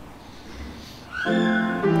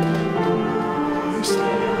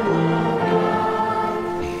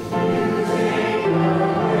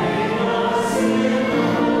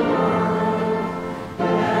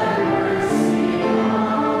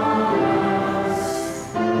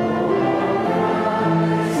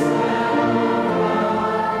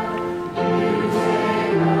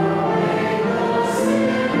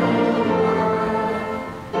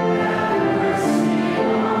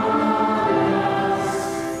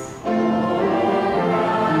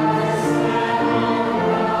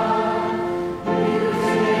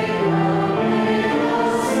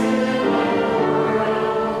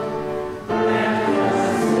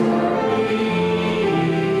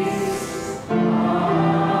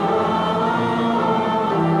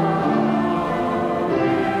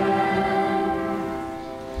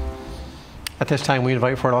 At this time, we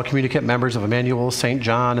invite forward all communicant members of Emmanuel St.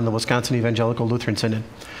 John and the Wisconsin Evangelical Lutheran Synod.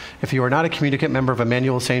 If you are not a communicant member of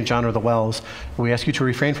Emmanuel St. John or the Wells, we ask you to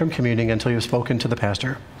refrain from communing until you have spoken to the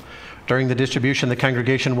pastor. During the distribution, the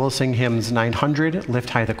congregation will sing hymns 900,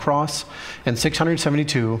 Lift High the Cross, and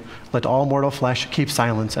 672, Let All Mortal Flesh Keep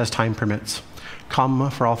Silence as Time Permits. Come,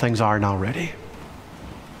 for all things are now ready.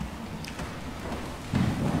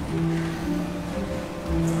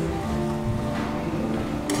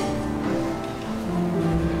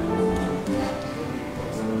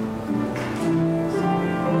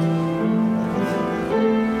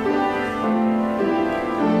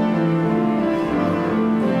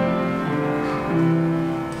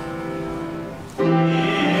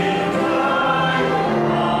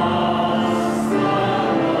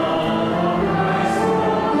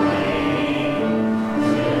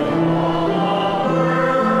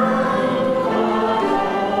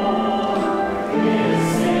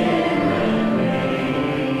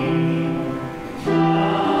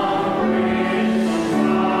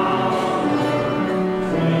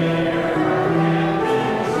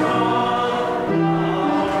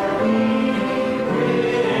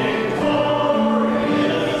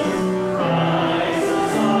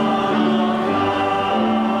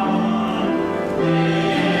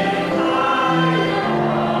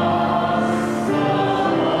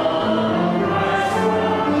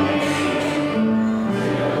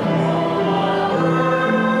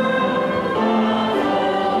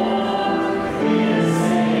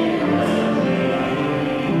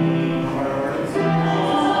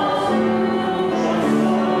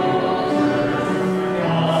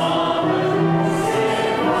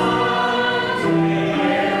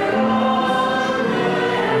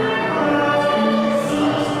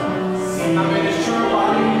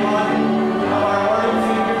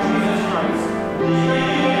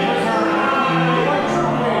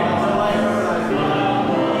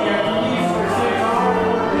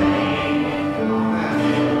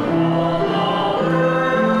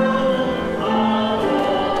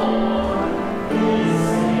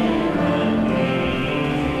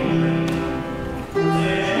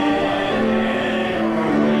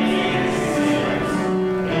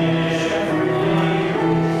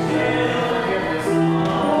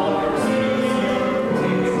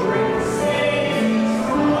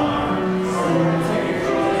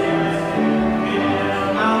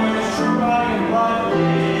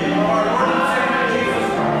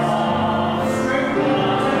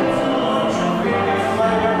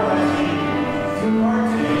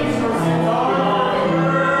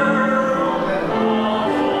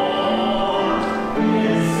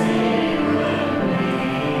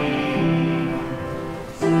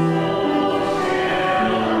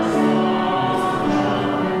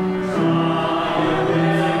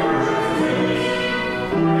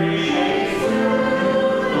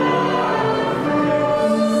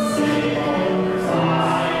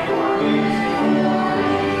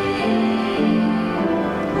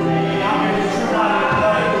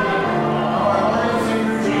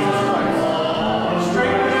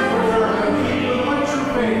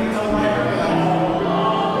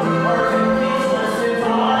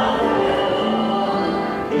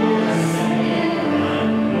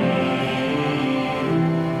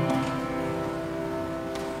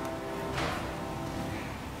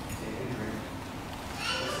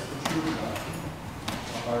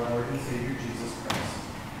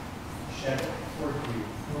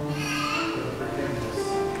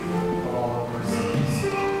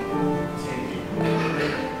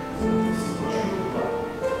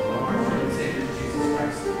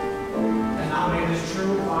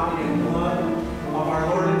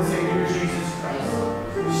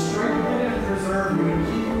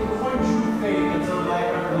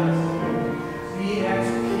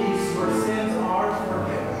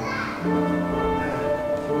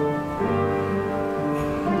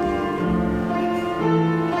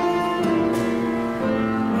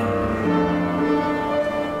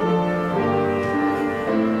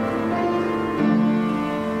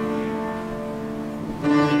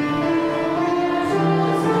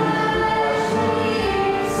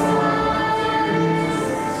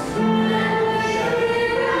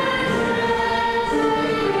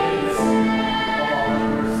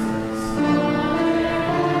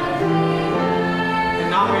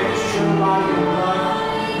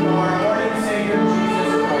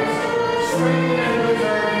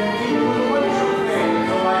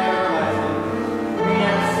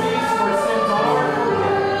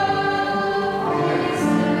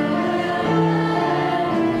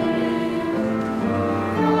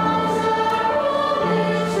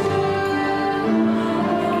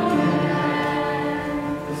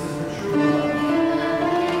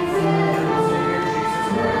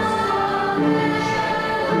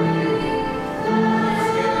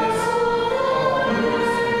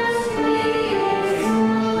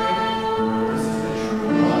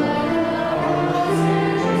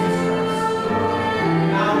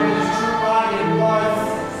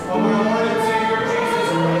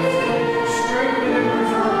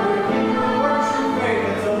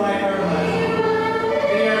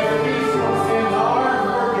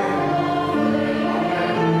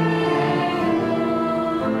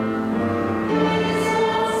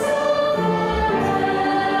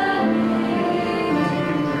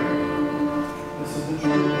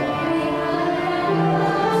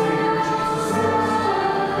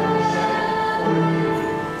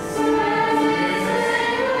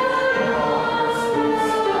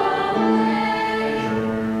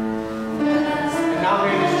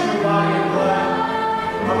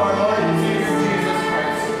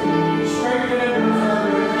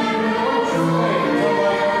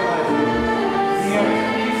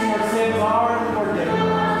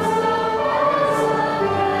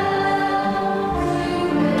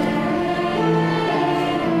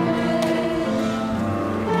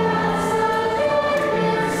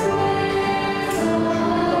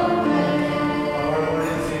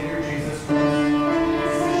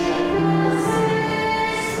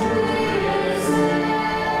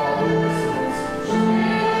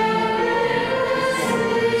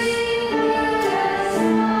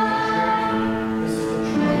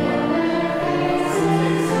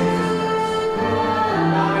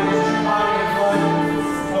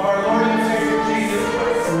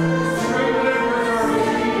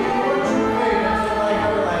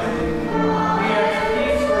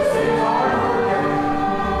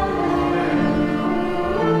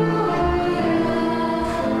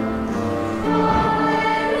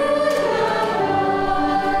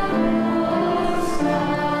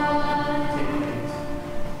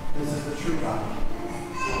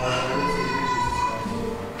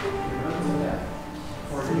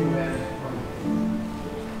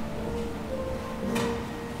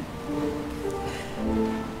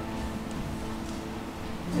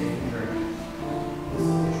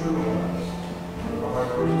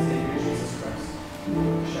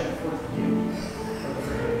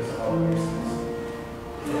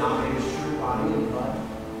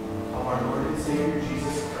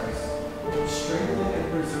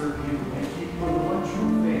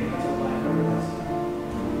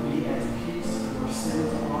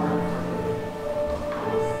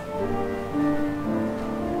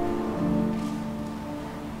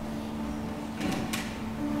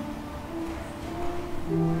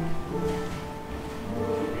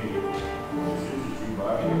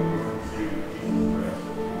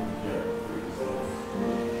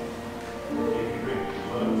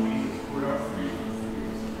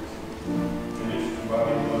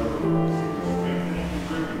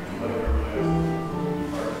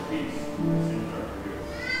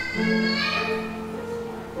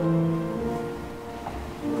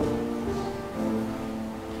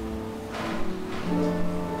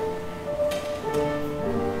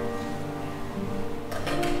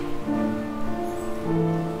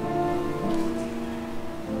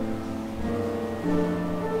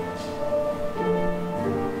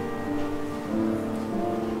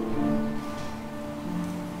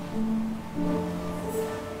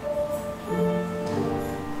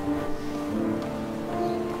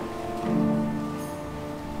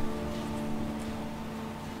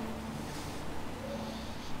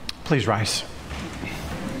 Please rise.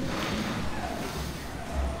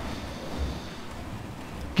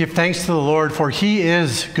 Give thanks to the Lord, for he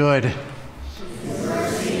is good.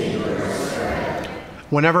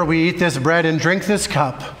 Whenever we eat this bread and drink this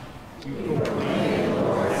cup,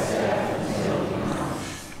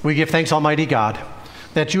 we give thanks, Almighty God,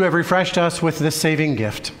 that you have refreshed us with this saving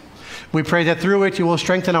gift. We pray that through it you will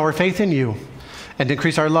strengthen our faith in you and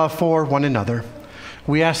increase our love for one another.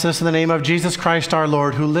 We ask this in the name of Jesus Christ our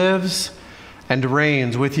Lord, who lives and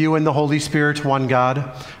reigns with you in the Holy Spirit, one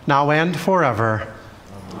God, now and forever.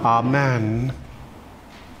 Amen.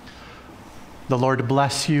 The Lord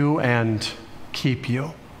bless you and keep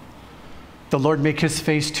you. The Lord make his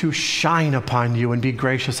face to shine upon you and be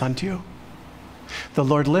gracious unto you. The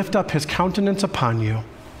Lord lift up his countenance upon you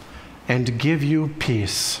and give you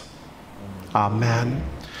peace. Amen.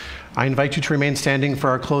 I invite you to remain standing for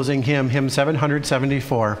our closing hymn, hymn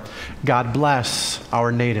 774, God Bless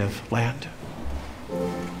Our Native Land.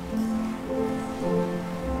 Amen.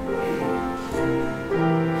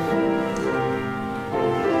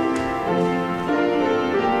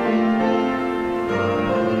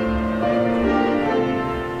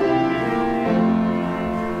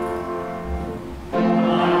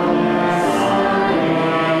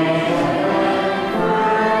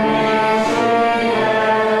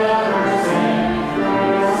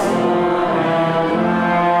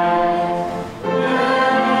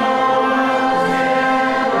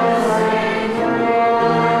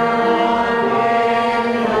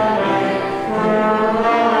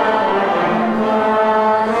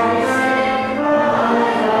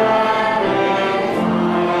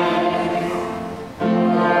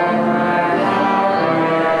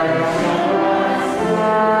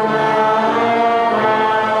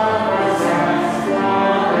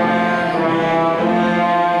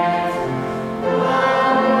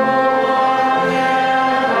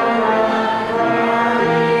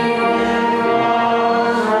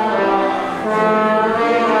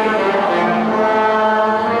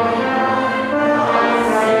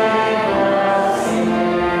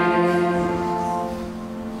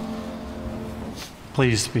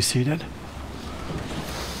 Please be seated.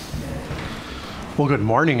 Well, good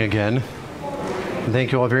morning again.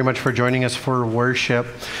 Thank you all very much for joining us for worship.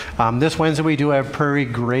 This Wednesday we do have prairie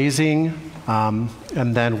grazing and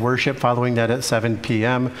then worship following that at 7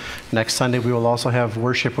 p.m. Next Sunday we will also have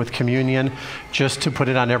worship with communion. Just to put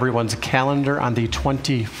it on everyone's calendar, on the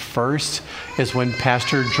 21st is when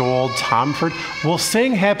Pastor Joel Tomford will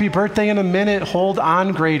sing happy birthday in a minute. Hold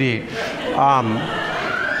on, Grady.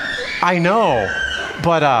 I know,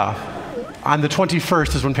 but on the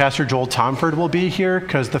 21st is when Pastor Joel Tomford will be here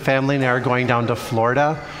because the family and I are going down to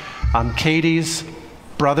Florida. Katie's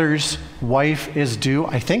brother's wife is due,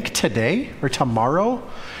 I think, today or tomorrow.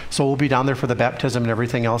 So we'll be down there for the baptism and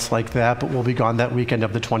everything else like that, but we'll be gone that weekend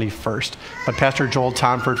of the 21st. But Pastor Joel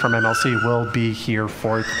Tomford from MLC will be here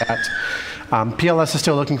for that. PLS is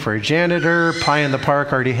still looking for a janitor. Pie in the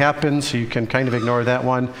Park already happened, so you can kind of ignore that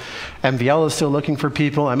one. MVL is still looking for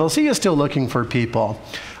people. MLC is still looking for people.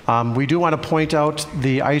 We do want to point out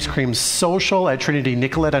the ice cream social at Trinity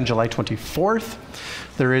Nicollet on July 24th.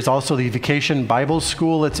 There is also the Vacation Bible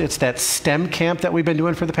School. It's that STEM camp that we've been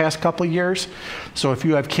doing for the past couple of years. So if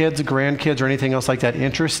you have kids, grandkids, or anything else like that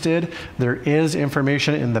interested, there is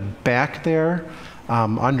information in the back there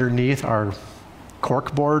underneath our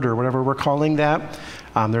cork board or whatever we're calling that.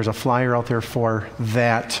 There's a flyer out there for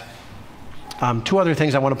that. Two other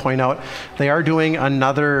things I want to point out. They are doing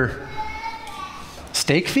another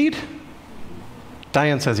steak feed?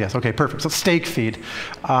 Diane says yes. Okay, perfect. So steak feed.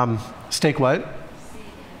 Steak what?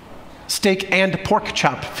 Steak and pork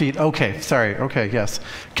chop feed. Okay, sorry. Okay, yes.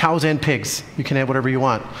 Cows and pigs. You can have whatever you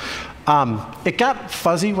want. It got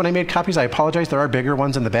fuzzy when I made copies. I apologize. There are bigger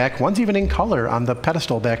ones in the back. One's even in color on the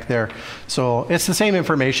pedestal back there. So it's the same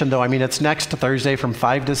information, though. I mean, it's next Thursday from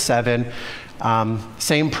 5 to 7.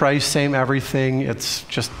 Same price, same everything. It's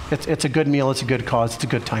a good meal. It's a good cause. It's a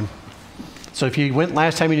good time. So if you went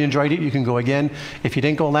last time and you enjoyed it, you can go again. If you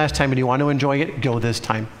didn't go last time and you want to enjoy it, go this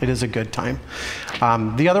time. It is a good time.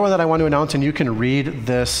 The other one that I want to announce, and you can read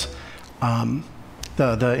this,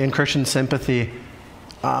 the In Christian Sympathy.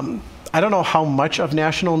 I don't know how much of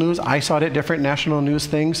national news. I saw it at different national news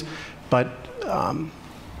things, but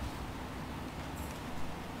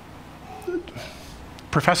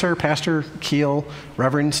Pastor Keel,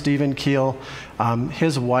 Reverend Stephen Keel,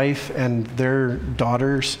 his wife and their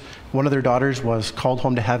daughters, one of their daughters was called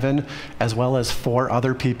home to heaven, as well as 4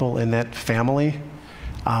 other people in that family.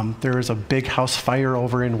 There was a big house fire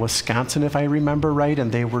over in Wisconsin, if I remember right,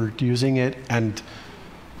 and they were using it, and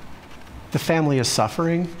the family is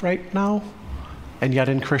suffering right now. And yet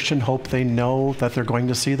in Christian Hope, they know that they're going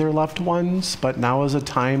to see their loved ones, but now is a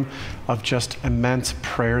time of just immense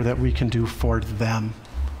prayer that we can do for them.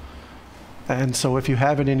 And so if you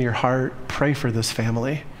have it in your heart, pray for this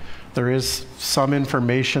family. There is some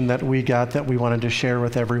information that we got that we wanted to share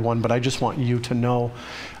with everyone, but I just want you to know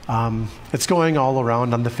it's going all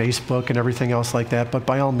around on the Facebook and everything else like that, but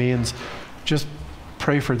by all means, just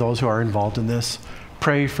pray for those who are involved in this.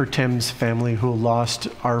 Pray for Tim's family who lost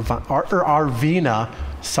Arvina.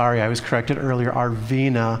 Sorry, I was corrected earlier,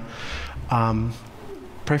 Arvina.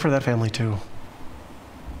 Pray for that family too.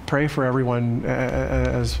 Pray for everyone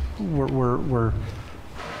as we're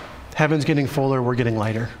heaven's getting fuller, we're getting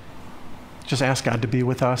lighter. Just ask God to be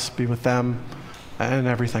with us, be with them, and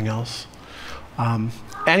everything else.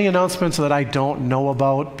 Any announcements that I don't know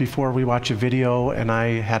about before we watch a video and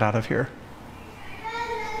I head out of here?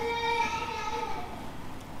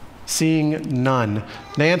 Seeing none.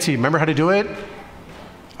 Nancy, remember how to do it?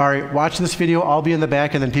 All right, watch this video. I'll be in the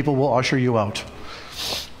back, and then people will usher you out.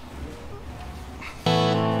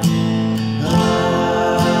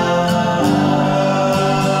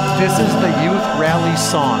 This is the youth rally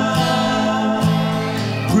song.